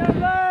 It's just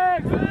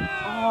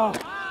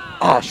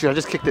oh shoot! I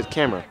just kicked the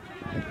camera.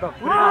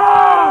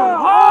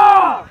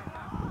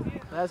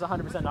 That is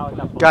 100% not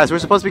like that. Guys, we're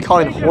supposed to be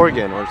calling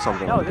Horgan or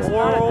something. No, this is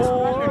not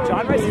a.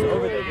 John Rice is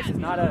over there. This is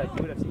not a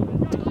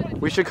UFC.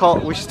 We should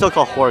still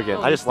call Horgan.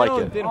 I just like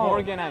it. Did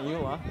Horgan at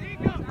Eula.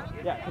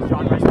 Yeah, because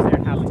John Rice was there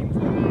and half the team was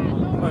there.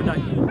 Oh, not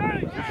you.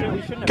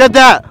 We shouldn't Get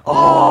that!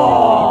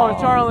 Oh,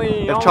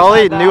 Charlie. If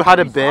Charlie knew how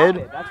to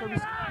bid, That's what we.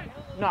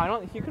 No, I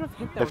don't. He could have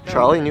hit that. if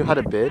Charlie knew how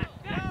to bid,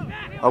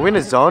 are we in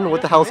a zone?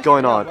 What the hell's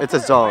going on? It's a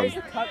zone.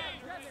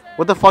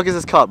 What the fuck is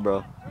this cup,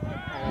 bro?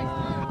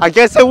 I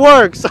guess it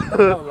works.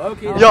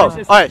 Yo,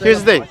 alright, here's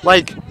the thing.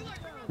 Like,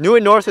 New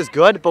and North is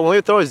good, but when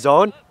we throw a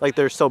zone, like,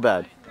 they're so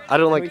bad. I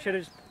don't We like. should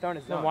have just thrown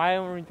his zone. Why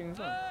aren't we thinking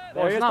so? Well,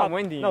 Larry's it's not probably-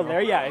 windy. No,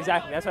 Larry, yeah,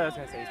 exactly. That's what I was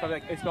gonna say. It's probably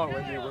like it's not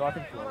windy. We're not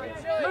controlling.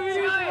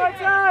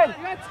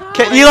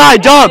 Eli,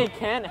 They jump!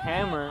 can't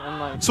hammer and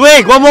like.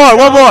 Swing! One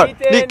more!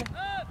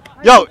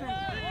 Yo!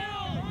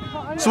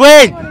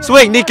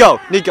 Swing! Nico!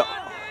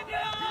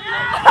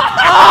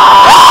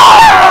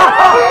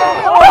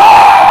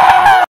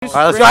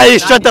 Alright, let's go. Hey,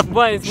 shut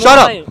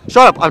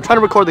up! I'm trying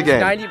to record the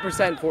game.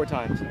 90% 4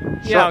 times.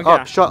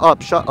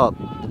 Shut up.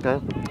 Okay?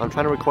 I'm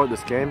trying to record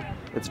this game.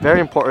 It's very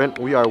important.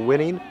 We are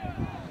winning.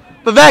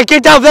 Vivek,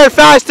 get down there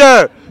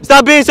faster!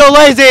 Stop being so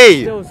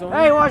lazy!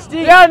 Hey, watch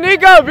D. Yeah,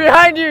 Nico,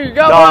 behind you. You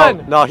got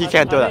one. No, he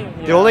can't do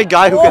that. The only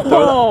guy who can throw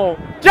Oh,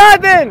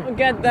 Jonathan!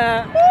 Get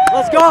that.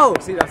 Let's go.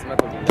 See, that's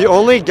mental. that. The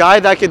only guy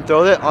that can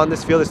throw it on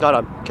this field is not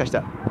on. Catch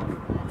that.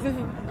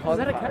 Was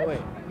that a catch? Wait,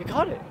 he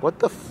caught it. What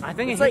the f? I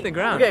think it hit the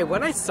ground. Okay,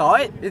 when I saw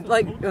it, it was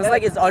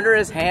like it's under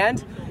his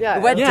hand. Yeah.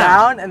 It went Yeah.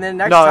 down, and then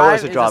next No, it time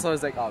was a drop. just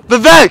was like, oh.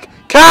 Vivek!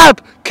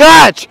 Clap!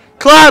 Catch!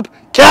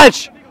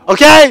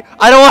 Okay?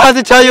 I don't have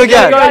to tell you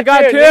again. You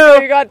got two.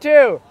 You got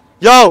two.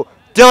 Yo,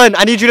 Dylan,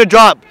 I need you to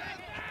drop.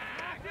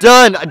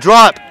 Dylan,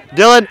 drop.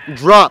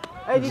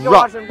 Hey, Nico,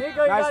 watch him.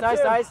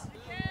 Nice.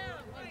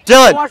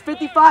 Dylan, Watch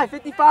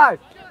 55.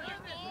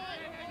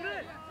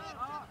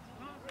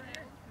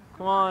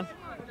 Come on.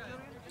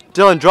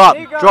 Dylan, drop,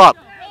 drop.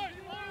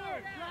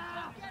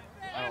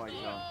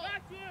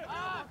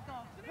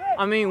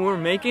 I mean, we're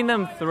making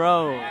them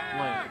throw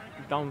like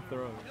dumb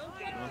throws.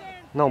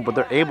 No, but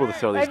they're able to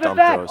throw these dumb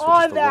throws, which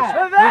is the worst.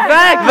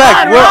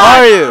 Vivek, Where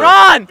are you?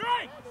 Run!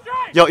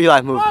 Yo,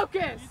 Eli, move.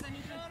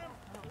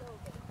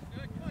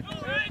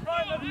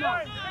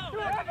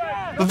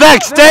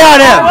 Vivek, stay on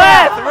him!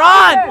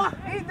 Run!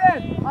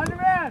 Ethan, on your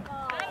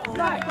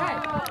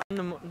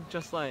man.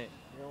 Just like.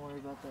 Don't worry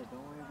about that.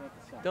 Don't worry about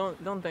the shot.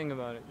 Don't think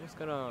about it. Just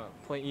gotta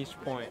play each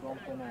point.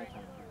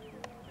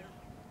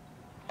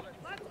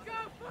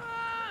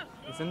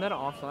 Isn't that an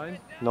offside?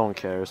 No one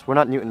cares. We're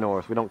not Newton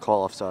North. We don't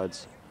call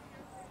offsides.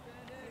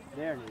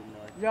 There, Newton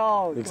North.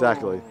 Yo,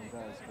 Exactly.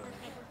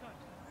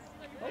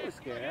 That was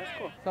scary. That's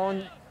cool.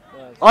 Someone.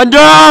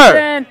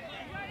 Under!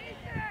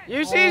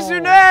 You see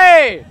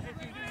Sune!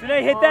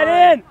 Today, hit that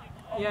in.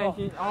 Yeah,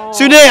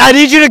 Sune, I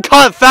need you to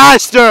cut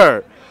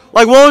faster!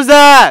 Like, what was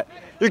that?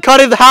 You're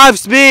cutting the half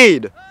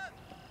speed!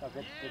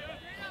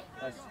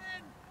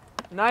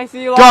 Nice,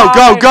 Eli. Go,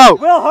 go, go!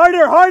 Will,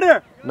 harder,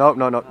 harder. No,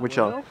 no, no, we're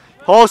chilling.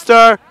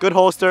 Holster, good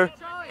holster.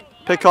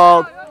 Pick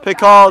called, pick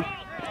called.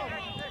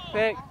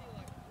 Pick.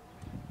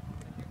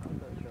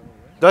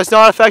 Does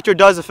not affect or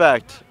does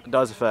affect? It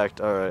does affect,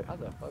 alright. How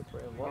the fuck,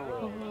 bro?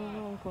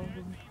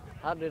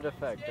 How did it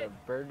affect? A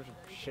bird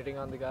shitting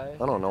on the guy?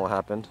 I don't know what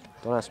happened.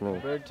 Don't ask me.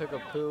 Bird took a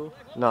poo.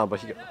 No,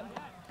 but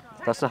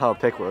that's not how a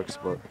pick works,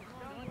 but.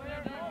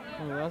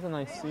 Oh, that's a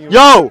nice seal.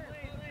 Yo!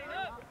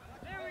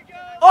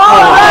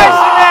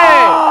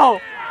 Oh!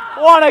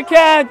 What a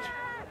catch!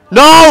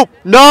 No!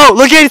 No!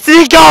 Look at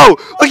Nico!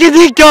 Look at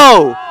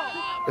Nico!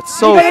 It's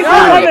so free.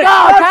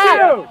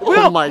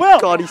 Oh my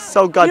god, he's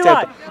so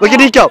goddamn. Look at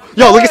Nico!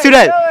 Yo, look at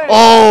Sune!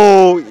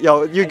 Oh!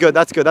 Yo, you're good.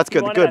 That's good. That's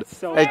good. Good.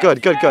 Hey,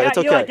 good, good, good. It's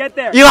okay.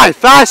 Eli,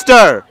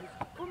 faster!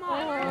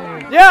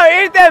 Yo,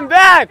 Ethan,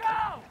 back!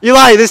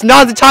 Eli, this is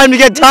not the time to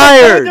get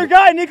tired! Stay with your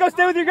guy, Nico,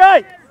 stay with your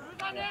guy.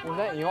 Was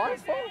that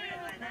Eli's fault?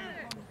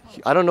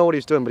 I don't know what he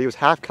was doing, but he was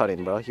half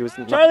cutting, bro. He was.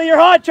 Charlie, you're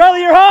hot.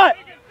 Charlie, you're hot.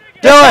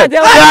 Dylan!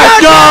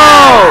 Let's go!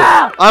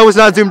 I was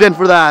not zoomed in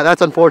for that.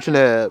 That's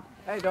unfortunate.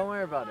 Hey, don't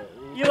worry about it.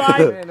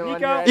 Eli,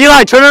 Nico.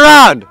 Eli, turn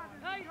around!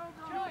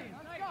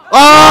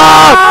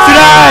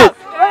 Oh!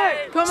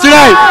 Come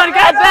Sune! on,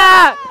 get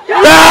that!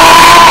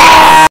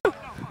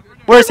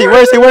 Where is he?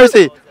 Where is he? Where is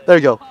he? There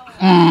you go.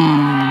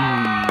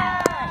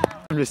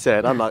 I'm just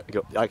saying, I'm not.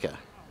 Okay.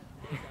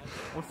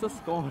 What's the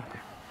score?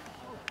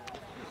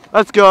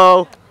 Let's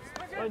go.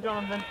 Hey,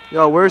 Jonathan.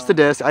 Yo, where's the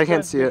disc? I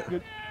can't see it.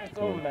 It's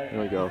over there.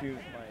 There we go.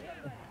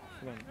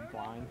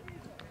 Blind.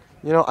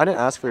 You know, I didn't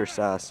ask for your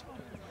sass.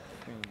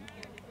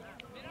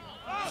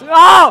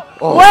 Oh!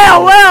 Oh.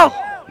 Well!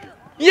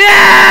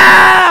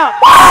 Yeah!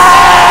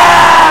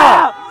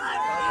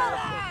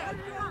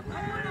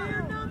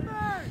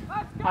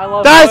 I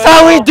love That's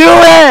how we do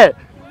it!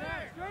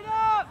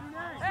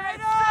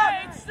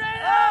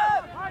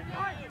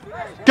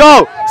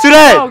 Go!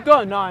 Sune!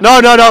 Go. No,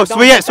 No.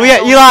 Sweet it.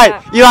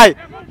 Eli,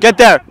 get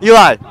there.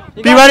 Eli,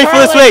 be ready for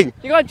the swing.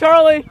 You got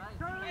Charlie.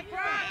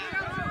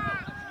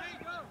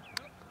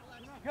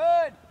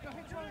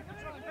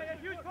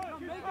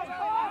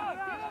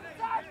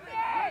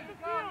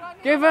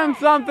 Give him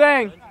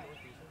something.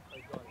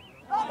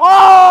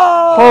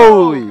 Oh!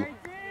 Holy.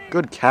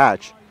 Good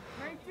catch.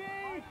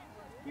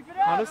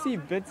 How does he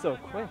bid so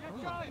quick? Oh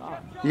my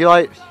God.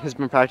 Eli has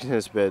been practicing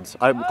his bids.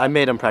 I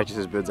made him practice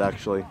his bids,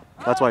 actually.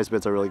 That's why his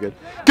bids are really good.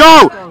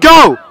 Go!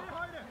 Go!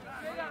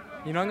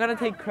 You don't gotta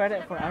take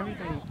credit for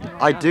everything.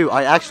 I do.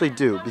 I actually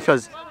do.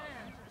 Because,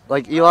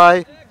 like,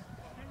 Eli,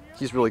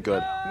 he's really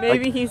good.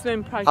 Maybe Like, he's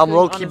been practicing. I'm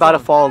low-key about to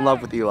fall in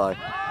love with Eli.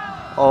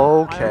 I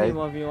Okay. really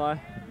love Eli.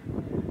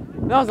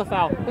 That was a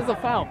foul. This is a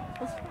foul.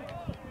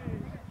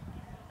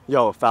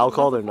 Yo, foul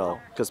called or no?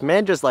 Because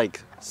man just,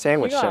 like,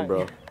 sandwiched Eli. him,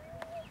 bro.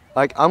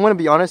 Like, I'm going to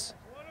be honest.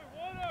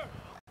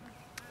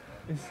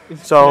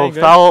 Is So, Sune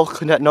good? foul,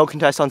 no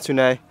contest on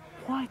Sune.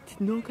 What?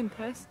 No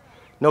contest?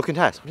 No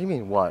contest. What do you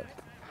mean, what?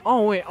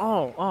 Oh wait.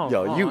 Oh.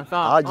 Yo, oh, you, I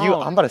thought,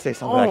 I'm about to say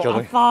something I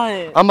actually. thought.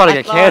 I'm about to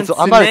get canceled.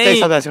 I'm about to say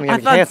something that's gonna get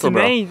me canceled,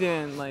 bro. I thought Sune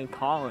didn't like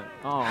call it.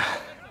 Oh.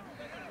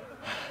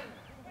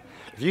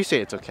 If you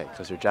say it's okay,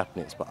 because you're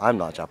Japanese, but I'm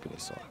not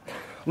Japanese, so.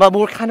 But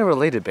we're kind of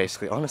related,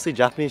 basically. Honestly,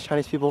 Japanese,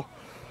 Chinese people,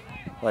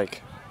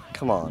 like,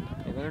 come on.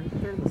 Okay, they're the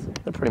same.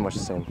 They're pretty much the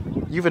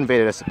same. You've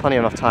invaded us plenty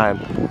enough time.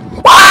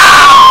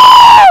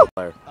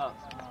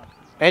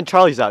 And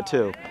Charlie's out,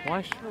 too.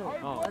 Why should?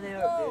 Oh.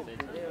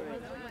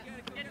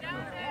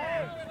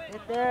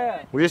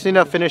 We just need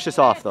to finish this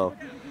off, though.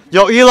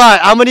 Yo, Eli,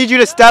 I'm gonna need you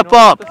to step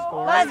up. Let's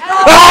go.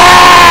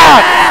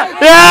 Ah!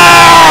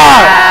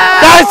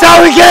 Yeah! That's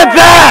how we get it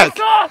back!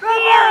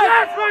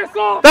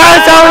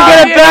 That's how we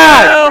get it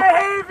back!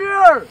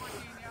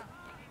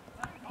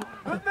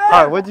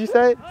 Alright, what'd you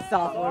say?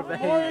 Sophomore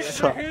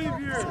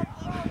behavior.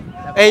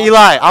 Hey,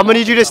 Eli, I'm gonna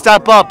need you to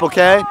step up,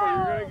 okay?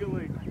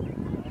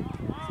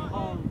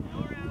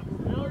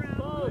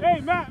 Hey,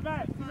 Matt.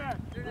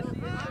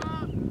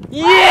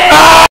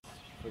 Yeah!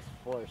 It's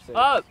 4-6.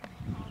 Up.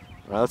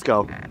 All right, let's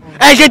go.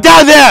 Hey, get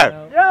down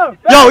there!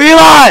 Yo,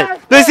 Eli!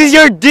 This is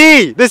your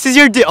D! This is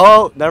your D!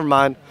 Oh, never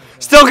mind.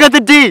 Still got the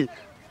D!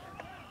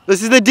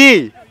 This is the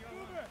D!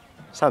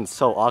 Sounds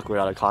so awkward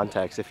out of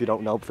context if you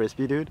don't know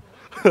Frisbee, dude.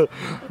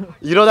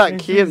 You know that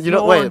Key and, you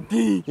know, wait,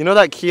 you know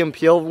that Key and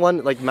Peele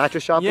one, like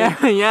mattress shopping?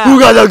 Yeah, yeah. Who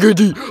got that good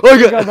D?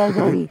 I got that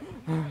good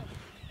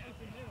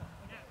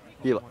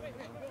D. Eli.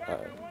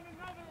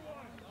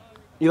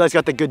 Eli's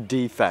got the good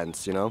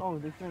defense, you know? Oh,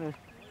 they finished.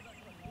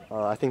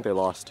 I think they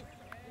lost.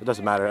 It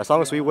doesn't matter. As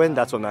long as we win,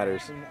 that's what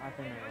matters. I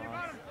think they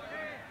lost.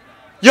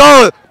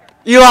 Yo!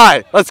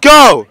 Eli! Let's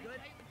go!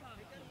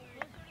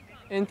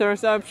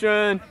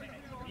 Interception.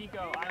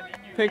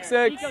 Pick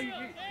 6.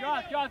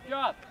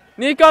 Drop.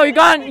 Nico, you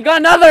got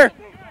another.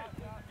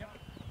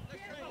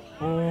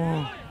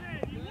 Oh.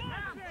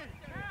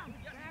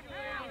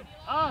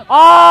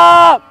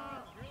 Up.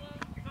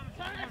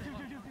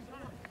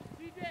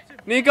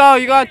 Nico,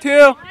 you got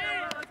 2.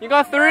 You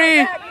got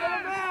 3.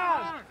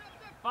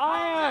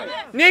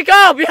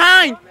 Nico,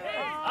 behind.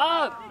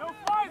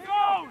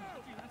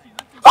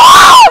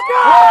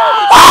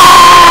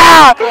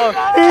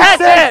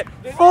 Catch it.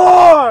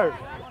 4!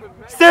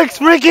 6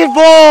 freaking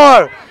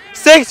 4!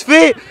 6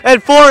 feet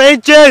and 4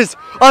 inches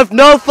of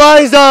no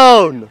fly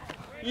zone!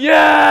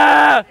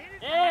 Yeah.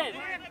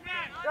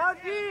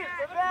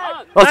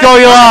 Let's go,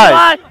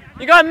 Eli!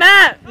 You got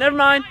Matt. Never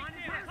mind.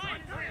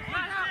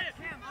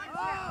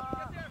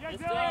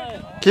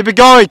 Keep it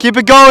going, keep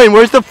it going.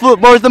 Where's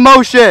the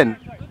motion?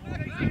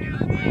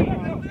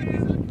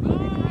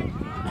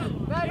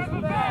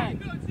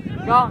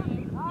 Go.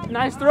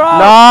 Nice throw.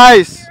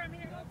 Nice!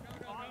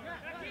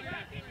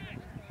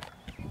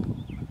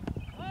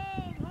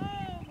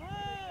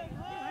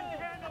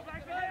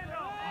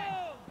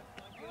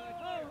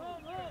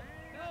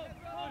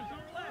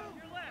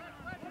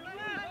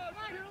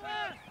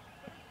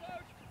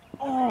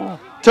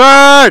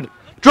 Turn!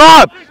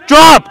 Drop!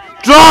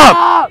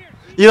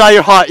 Eli,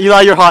 you're hot.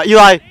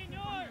 Eli.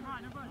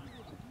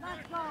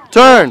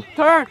 Turn!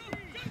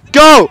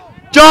 Go!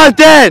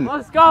 Jonathan!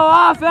 Let's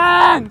go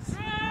offense!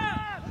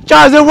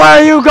 Jonathan, where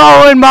are you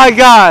going, my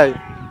guy?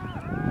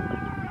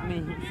 I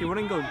mean, he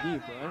wouldn't go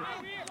deep,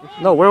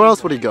 right? No, where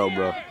else would he go,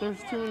 bro?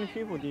 There's too many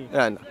people deep.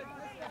 Yeah, no.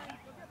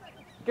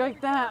 Get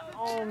that!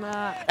 Oh,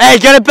 Matt. Hey,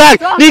 get it back!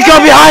 Nico,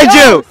 behind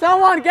you!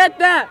 Someone get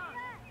that!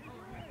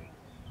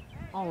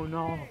 Oh,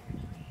 no.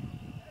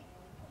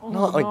 Oh,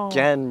 Not no.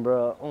 again,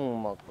 bro. Oh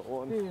my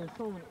god. There's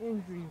so many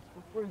injuries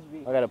for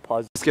Frisbee. I gotta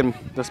pause.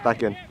 Just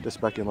back in.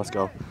 Let's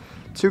go.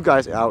 2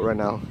 guys out right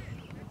now.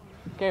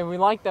 Okay, we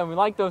like them. We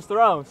like those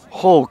throws.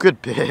 Oh,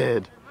 good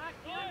bid.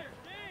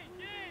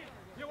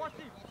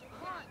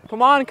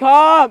 Come on,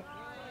 Cobb!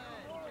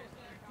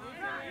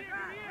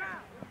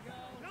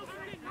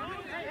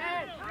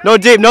 No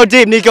deep,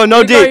 Nico,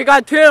 no Nico, deep. you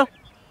got 2.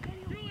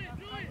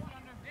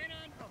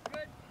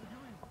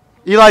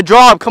 Eli,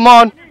 drop, come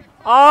on.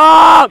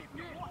 Up!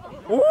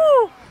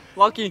 Woo!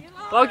 Lucky.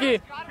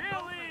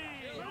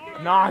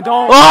 Nah,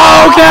 don't.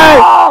 Oh, okay.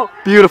 No!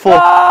 Beautiful.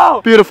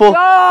 No! Beautiful.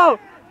 No!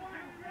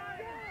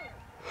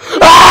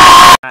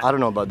 I don't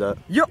know about that.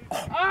 You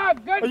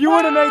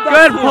would have made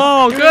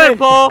that. Good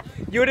pull.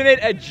 You would have made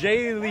a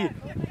J. Lee,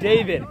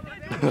 David,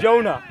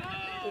 Jonah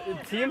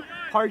team,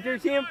 Parker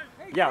team.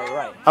 Yeah,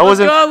 right. I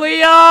wasn't. Let's go,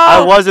 Leo!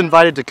 I was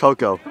invited to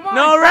Coco.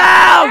 No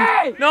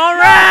round! No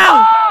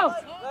round!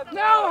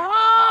 No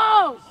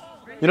holes!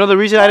 You know the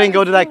reason I didn't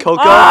go to that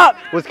Coco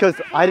was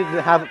because I didn't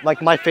have,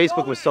 like, my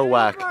Facebook was so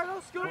whack.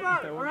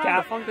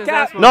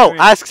 No,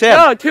 ask Sam.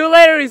 No, 2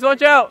 Larrys,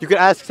 watch out! You can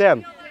ask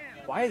Sam.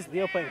 Why is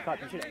Leo playing cup?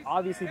 You should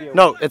obviously be.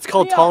 No, it's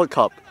called Tall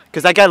Cup.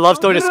 Because that guy loves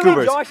throwing his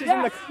scoobers.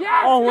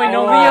 Oh wait,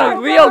 no,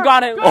 Leo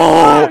got it.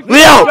 Oh,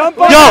 Leo!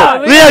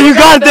 Yo, Leo, you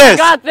got this!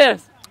 Got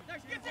this!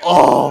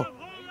 Oh.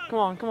 Come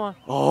on.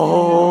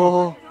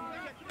 Oh.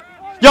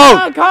 Yo,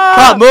 on,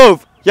 Cobb,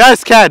 move.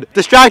 Yes, Ken.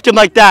 Distract him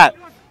like that.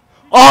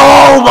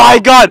 Oh my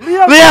God,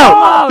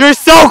 Leo, you're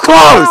so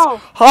close.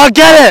 I'll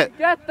get it.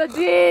 Get the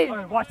D.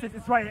 Watch this.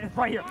 It's right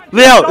here.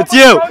 Leo, it's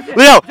you.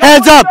 Leo,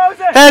 hands up,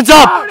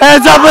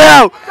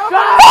 Leo.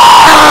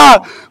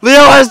 Ah!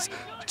 Leo has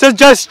to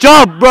just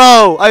jump,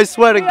 bro. I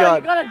swear to You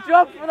God. gotta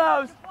jump for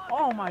those.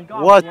 Oh my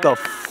God. What the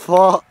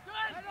fuck?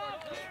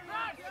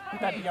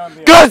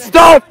 Good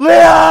stuff,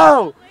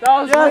 Leo.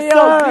 That was Yes,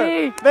 Leo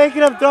sir. D.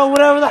 Making him throw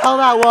whatever the hell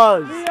that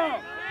was.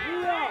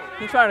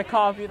 He's trying to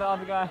copy the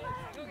other guy.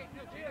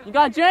 You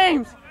got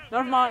James.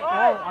 Never mind. Oh,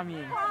 I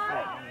mean.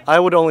 I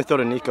would only throw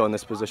to Nico in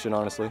this position,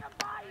 honestly.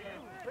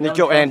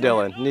 Nico and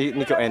Dylan.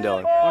 Nico and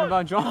Dylan. What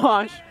about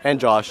Josh? And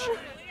Josh.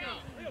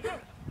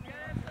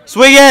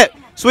 Swing it!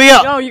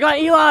 Yo, you got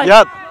Eli.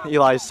 Yep.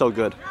 Eli is so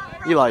good.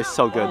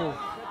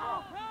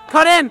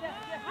 Cut in.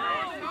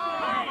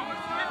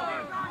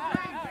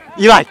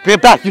 Eli,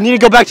 get back. You need to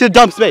go back to the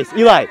dump space.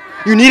 Eli,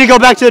 you need to go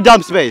back to the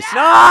dump space.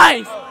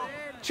 Nice.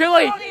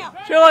 Chili.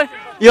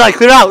 Eli,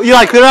 clear out.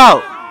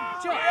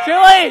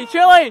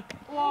 Chili.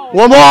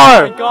 One more.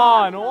 Oh my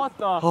God, what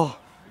the?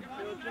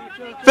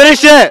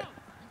 Finish it.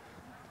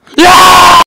 Yeah!